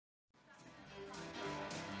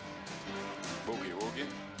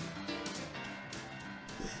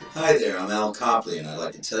Hi there, I'm Al Copley, and I'd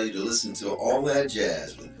like to tell you to listen to All That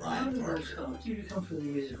Jazz with How Brian did Parker. that start? Did you come from a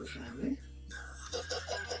musical family?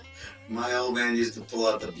 My old man used to pull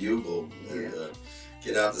out the bugle and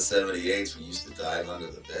get out the 78s. We used to dive under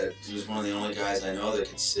the bed. He was one of the only guys I know that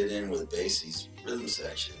could sit in with Basie's rhythm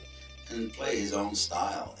section and play his own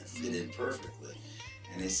style and fit in perfectly.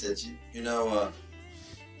 And he said,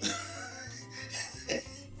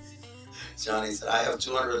 Johnny said, I have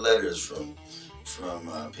 200 letters from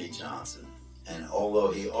Pete Johnson. And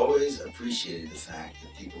although he always appreciated the fact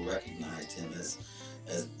that people recognized him as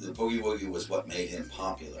the boogie woogie was what made him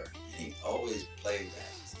popular, and he always played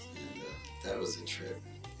that, and that was a trip.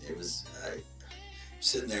 It was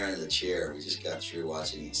sitting there in the chair. We just got through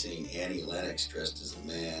seeing Annie Lennox dressed as a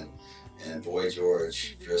man, and Boy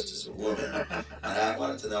George dressed as a woman, and I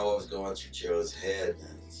wanted to know what was going through Joe's head,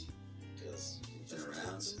 because he's been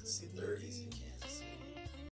around since the 30s.